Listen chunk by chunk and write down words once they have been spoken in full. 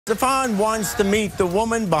Steph'on wants to meet the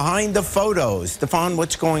woman behind the photos. Steph'on,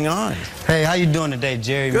 what's going on? Hey, how you doing today,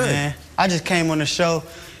 Jerry? Good. Man, I just came on the show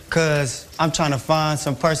because I'm trying to find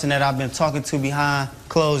some person that I've been talking to behind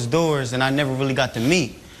closed doors and I never really got to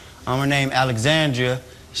meet. Her name Alexandria.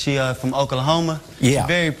 She from Oklahoma. Yeah. She's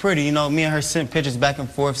very pretty. You know, me and her sent pictures back and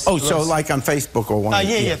forth. Oh, so like on Facebook or one?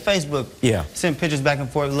 Yeah, Facebook. Yeah. Sent pictures back and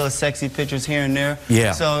forth, little sexy pictures here and there.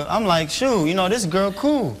 Yeah. So I'm like, shoot, you know, this girl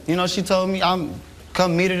cool. You know, she told me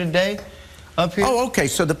come meet her today up here. Oh, okay.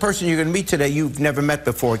 So the person you're going to meet today, you've never met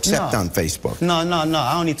before except on Facebook. No.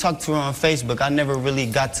 I only talked to her on Facebook. I never really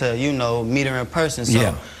got to, you know, meet her in person. So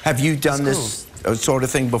yeah. Have you done this sort of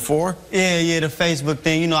thing before? Yeah, the Facebook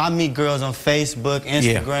thing. You know, I meet girls on Facebook,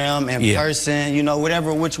 Instagram, in person, you know,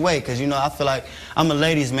 whatever, which way. Because, you know, I feel like I'm a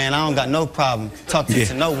ladies' man. I don't got no problem talking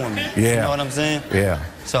to no woman. Yeah. You know what I'm saying? Yeah.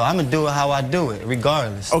 So I'm going to do it how I do it,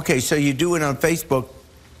 regardless. Okay, so you do it on Facebook.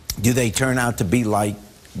 Do they turn out to be like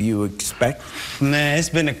you expect? Man, it's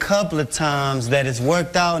been a couple of times that it's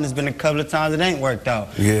worked out, and it's been a couple of times it ain't worked out.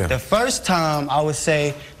 Yeah. The first time I would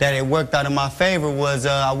say that it worked out in my favor was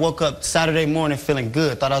I woke up Saturday morning feeling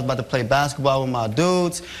good. Thought I was about to play basketball with my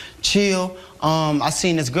dudes, chill. I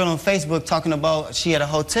seen this girl on Facebook talking about she had a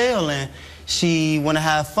hotel and she want to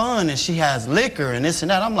have fun and she has liquor and this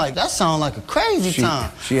and that. I'm like, that sounds like a crazy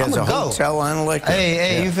time. She has a hotel and liquor.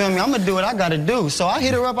 Hey, you feel me? I'm going to do what I got to do. So I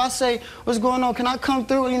hit her up. I say, what's going on? Can I come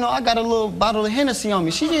through? You know, I got a little bottle of Hennessy on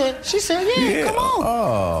me. She did. She said, yeah, come on.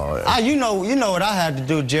 Oh. You know what I had to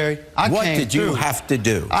do, Jerry. What did you have to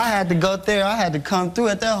do? I had to go there. I had to come through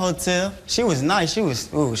at that hotel. She was nice. She was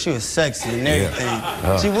sexy and everything.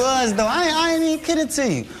 Yeah. She was, though. I ain't even kidding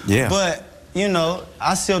to you. Yeah. But you know,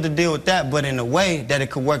 I sealed the deal with that, but in a way that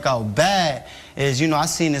it could work out bad is, you know, I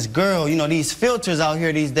seen this girl, you know, these filters out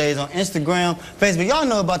here these days on Instagram, Facebook. Y'all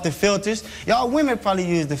know about the filters. Y'all women probably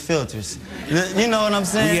use the filters. You know what I'm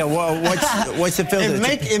saying? Yeah, well, what's the filter?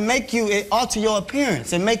 It alter your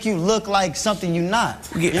appearance. It make you look like something you're not.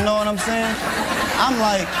 Yeah. You know what I'm saying? I'm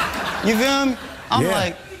like, you feel me?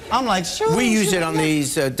 I'm like, shoot. We use it on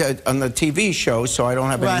these, on the TV show, so I don't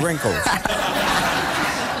have any wrinkles.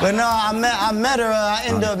 But no, I met her. I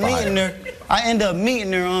ended up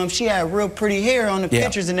meeting her. She had real pretty hair on the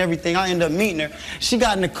pictures and everything. I ended up meeting her. She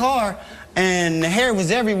got in the car, and the hair was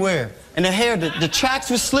everywhere. And the hair, the tracks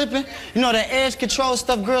was slipping. You know, the edge control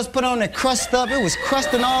stuff girls put on that crust up. It was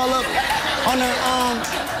crusting all up on her.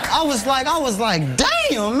 I was like,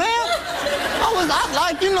 damn, man.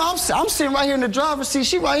 I'm sitting right here in the driver's seat.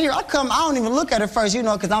 She right here. I don't even look at her first, you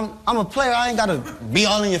know, because I'm a player. I ain't got to be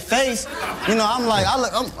all in your face. You know, I'm like,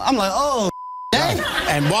 oh, dang.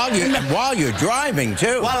 And while you're driving,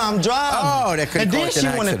 too. While I'm driving. Oh, that could cause an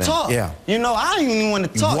accident. And then she want to talk. Yeah. You know, I didn't even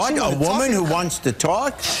want to talk. What, a woman who wants to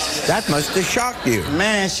talk? That must have shocked you.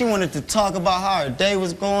 Man, she wanted to talk about how her day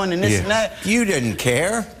was going and this and that. You didn't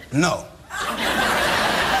care? No.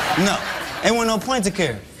 No. Ain't want no point to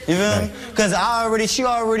care. You feel me? Because she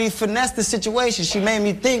already finessed the situation. She made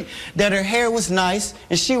me think that her hair was nice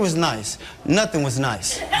and she was nice. Nothing was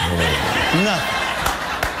nice. Nothing.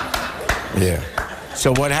 Yeah.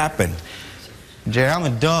 So what happened? Jerry, I'm a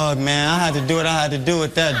dog, man. I had to do what I had to do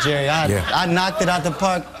with that, Jerry. I knocked it out the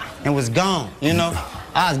park and was gone, you know?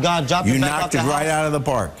 I dropped it back off the house. You knocked it right out of the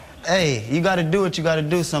park. Hey, you got to do what you got to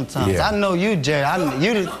do sometimes. Yeah. I know you, Jerry.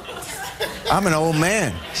 I'm an old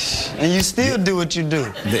man. And you still do what you do.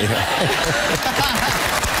 Oh,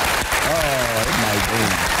 my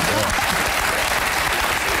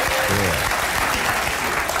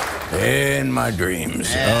dreams. In my dreams.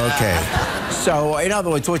 Okay. So, in other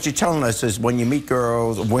words, what you're telling us is when you meet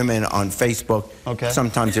women on Facebook,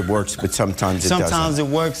 sometimes it works, but sometimes it doesn't. Sometimes it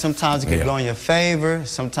works, sometimes it can go in your favor,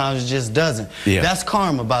 sometimes it just doesn't. Yeah. That's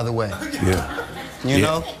karma, by the way. Yeah. You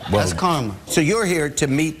know? Well, that's karma. So you're here to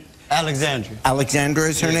meet Alexandria. Alexandra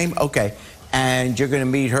is her name? Okay. And you're going to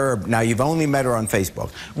meet her. Now, you've only met her on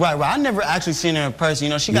Facebook. Right. I never actually seen her in person. You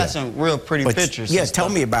know, she got some real pretty pictures. Yeah, tell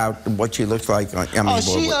me about what she looks like.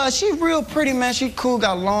 She's real pretty, man. She cool,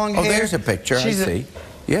 got long hair. Oh, there's a picture. I see.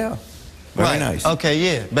 Yeah. Very nice. Okay,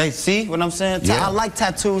 yeah. But see what I'm saying? I like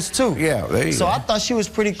tattoos, too. Yeah, there you go. So I thought she was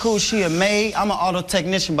pretty cool. She a maid. I'm an auto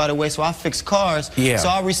technician, by the way, so I fix cars. Yeah. So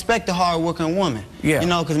I respect the hard-working woman. Yeah. You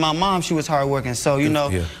know, because my mom, she was hard-working. So, you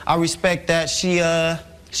know, I respect that.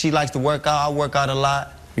 She likes to work out. I work out a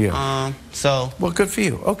lot. Yeah. Well, good for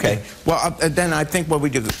you. Okay. Well, then I think what we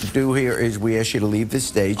do here is we ask you to leave the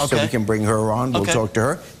stage so we can bring her on. We'll talk to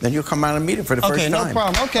her. Then you'll come out and meet her for the first time. Okay, no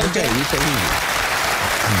problem. Okay, you take it easy.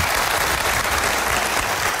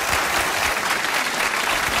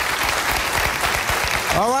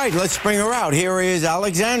 All right, let's bring her out. Here is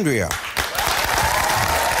Alexandria.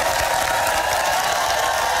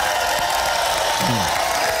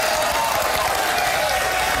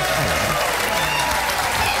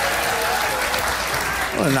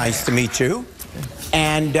 Well, nice to meet you.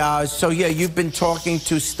 And so, yeah, you've been talking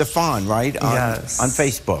to Steph'on, right? Yes. On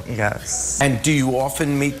Facebook. Yes. And do you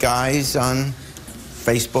often meet guys on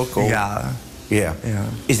Facebook? Or... Yeah. Yeah. Yeah.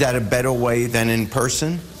 Is that a better way than in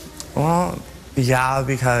person? Well, yeah,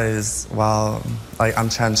 because, well, like, I'm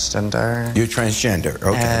transgender. You're transgender.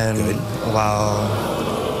 Okay, and, good.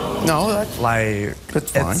 well, no, that's, like,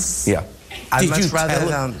 that's fine. Yeah.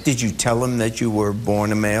 Did you tell him that you were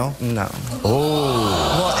born a male? No. Oh.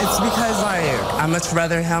 Well, it's because, like, I much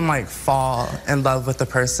rather him, like, fall in love with the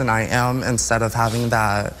person I am instead of having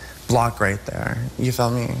that block right there. You feel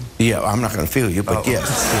me? Yeah, I'm not going to feel you, but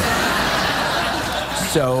yes. Yeah.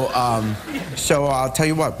 So I'll tell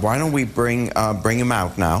you what. Why don't we bring him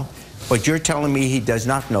out now? But you're telling me he does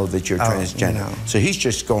not know that you're transgender. No. So he's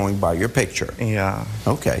just going by your picture. Yeah.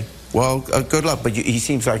 Okay. Well, good luck. But he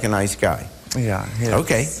seems like a nice guy. Yeah, he is.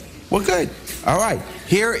 Okay. Well, good. All right.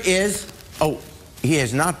 Here is... Oh, he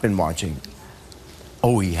has not been watching.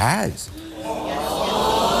 Oh, he has.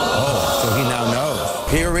 Oh, so he now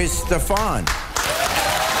knows. Here is Steph'on.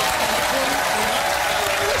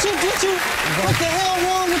 What the hell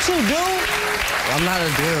wrong with you, dude? I'm not a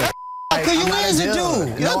dude. Cause you is a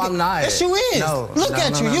dude. No, I'm not. Yes, you is. No, look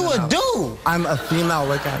at you. You a dude. I'm a female.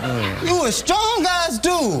 Look at me. You a strong ass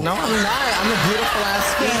dude. No, I'm not. I'm a beautiful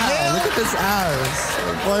ass female. Look at this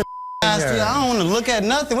ass. Boy, I don't want to look at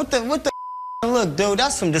nothing. What the look, dude?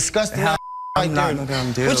 That's some disgusting ass right there. I'm not no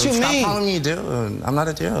damn dude. What you mean? Stop calling me dude. I'm not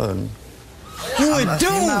a dude. You a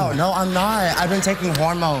dude? No, I'm not. I've been taking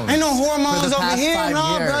hormones. Ain't no hormones over here, 5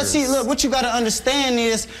 no, years. bro. See, look, what you gotta understand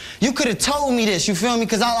is, you could have told me this. You feel me?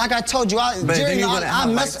 Cause like I told you, I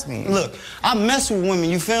mess with women.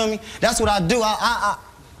 You feel me? That's what I do. I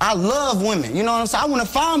love women. You know what I'm saying? I want to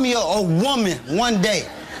find me a woman one day.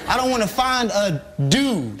 I don't want to find a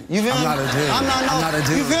dude. You feel me? I'm not a dude. I'm not a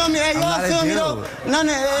dude. You feel me? Hey, y'all feel me though?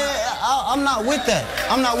 I'm not with that.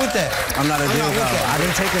 I'm not with that. I'm not a dude. I've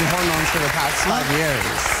been taking hormones for the past 5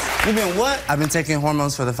 years. You been what? I've been taking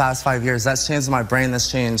hormones for the past 5 years. That's changed my brain. That's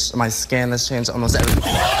changed my skin. That's changed almost everything.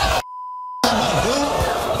 Dude,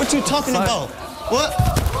 what you talking about? What?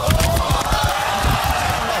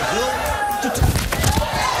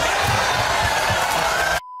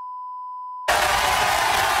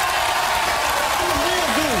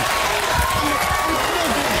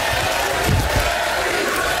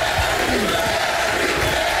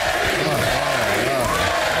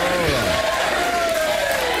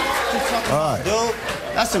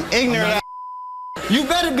 That's some ignorant ass. You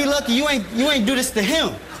better be lucky you ain't do this to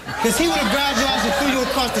him. Cause he would have grabbed you out and threw you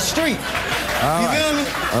across the street. You feel me?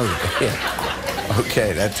 Oh, yeah.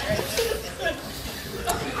 Okay, that's...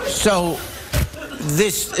 So,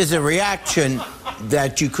 this is a reaction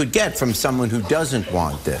that you could get from someone who doesn't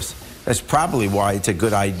want this. That's probably why it's a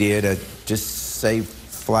good idea to just say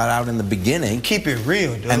flat out in the beginning. Keep it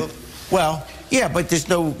real, dude. And, well, yeah, but there's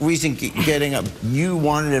no reason getting up. You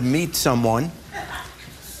wanted to meet someone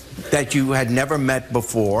that you had never met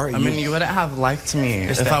before. I mean, you wouldn't have liked me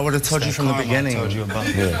if I would have told you from the beginning. I told you about.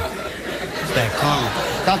 Yeah. It's that karma.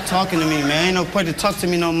 Stop talking to me, man. Ain't no point to talk to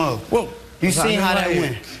me no more. Well, you seen how that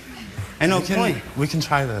went. Ain't no point. We can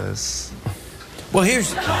try this. Well,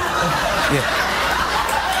 here's... Yeah.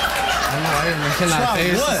 I don't know why you're making that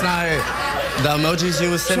face. What? It's not... The emojis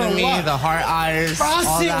you was sending me, the heart eyes, bro, I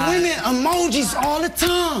send women emojis all the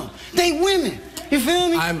time. They women. You feel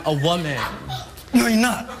me? I'm a woman. No, you're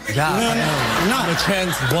not. Yeah, I am. You're not. I'm a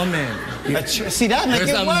trans woman. See, that makes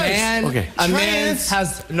it worse. Man, okay. A man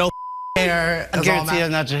has no hair. I guarantee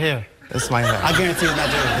it's not your hair. It's my hair. I guarantee it's not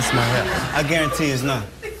your hair. It's my hair. I guarantee it's not.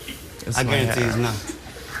 I guarantee it's not.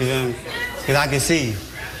 You feel me? Because I can see you.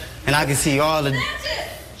 And I can see all the...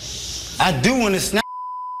 I do want to snap.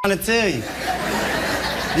 I want to tell you.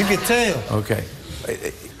 You can tell. Okay.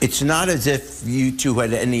 It's not as if you two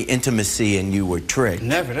had any intimacy and you were tricked.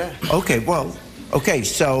 Never that. Okay, well, okay,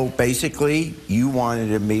 so basically you wanted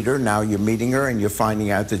to meet her, now you're meeting her and you're finding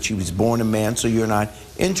out that she was born a man, so you're not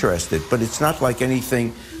interested. But it's not like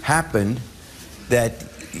anything happened that...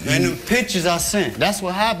 And the pictures I sent, that's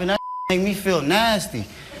what happened. That made me feel nasty.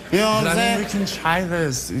 You know what I'm saying? I mean, we can try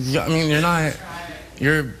this. I mean, you're not...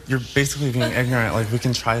 You're basically being ignorant. Like, we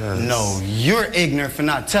can try this. No, you're ignorant for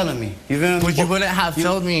not telling me. You feel me? Well, you wouldn't have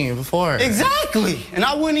filled me before. Exactly. And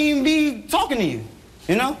I wouldn't even be talking to you.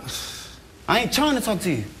 You know? I ain't trying to talk to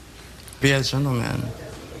you. Be a gentleman.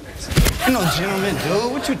 Ain't no gentleman,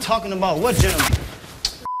 dude. What you talking about? What gentleman?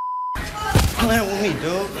 Playing with me,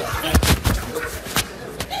 dude.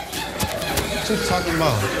 What you talking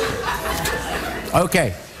about?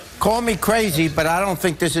 Okay. Call me crazy, but I don't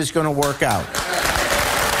think this is going to work out.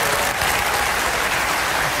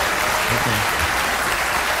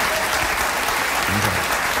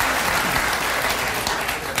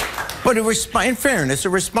 But in fairness, a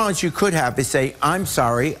response you could have is say, I'm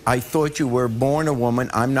sorry, I thought you were born a woman.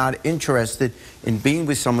 I'm not interested in being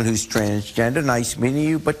with someone who's transgender. Nice meeting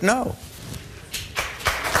you, but no.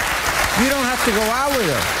 You don't have to go out with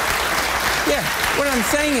her. Yeah, what I'm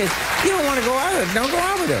saying is, you don't want to go out with her, don't go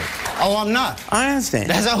out with her. Oh, I'm not. I understand.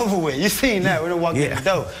 That's over with. You seen that. We don't walk in the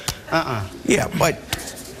door. Yeah, but,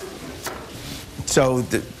 so,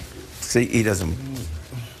 see, he doesn't,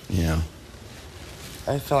 you know.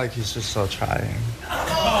 I feel like he's just still trying.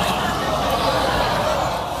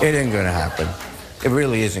 It ain't gonna happen. It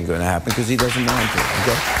really isn't gonna happen because he doesn't want to,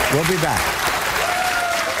 okay? We'll be back.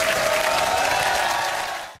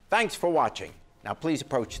 Thanks for watching. Now please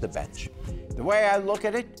approach the bench. The way I look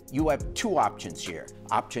at it, you have two options here.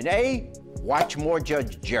 Option A, watch more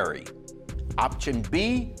Judge Jerry. Option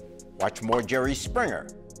B, watch more Jerry Springer.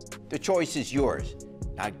 The choice is yours.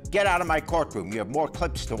 Now get out of my courtroom. You have more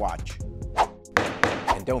clips to watch.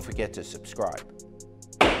 And don't forget to subscribe.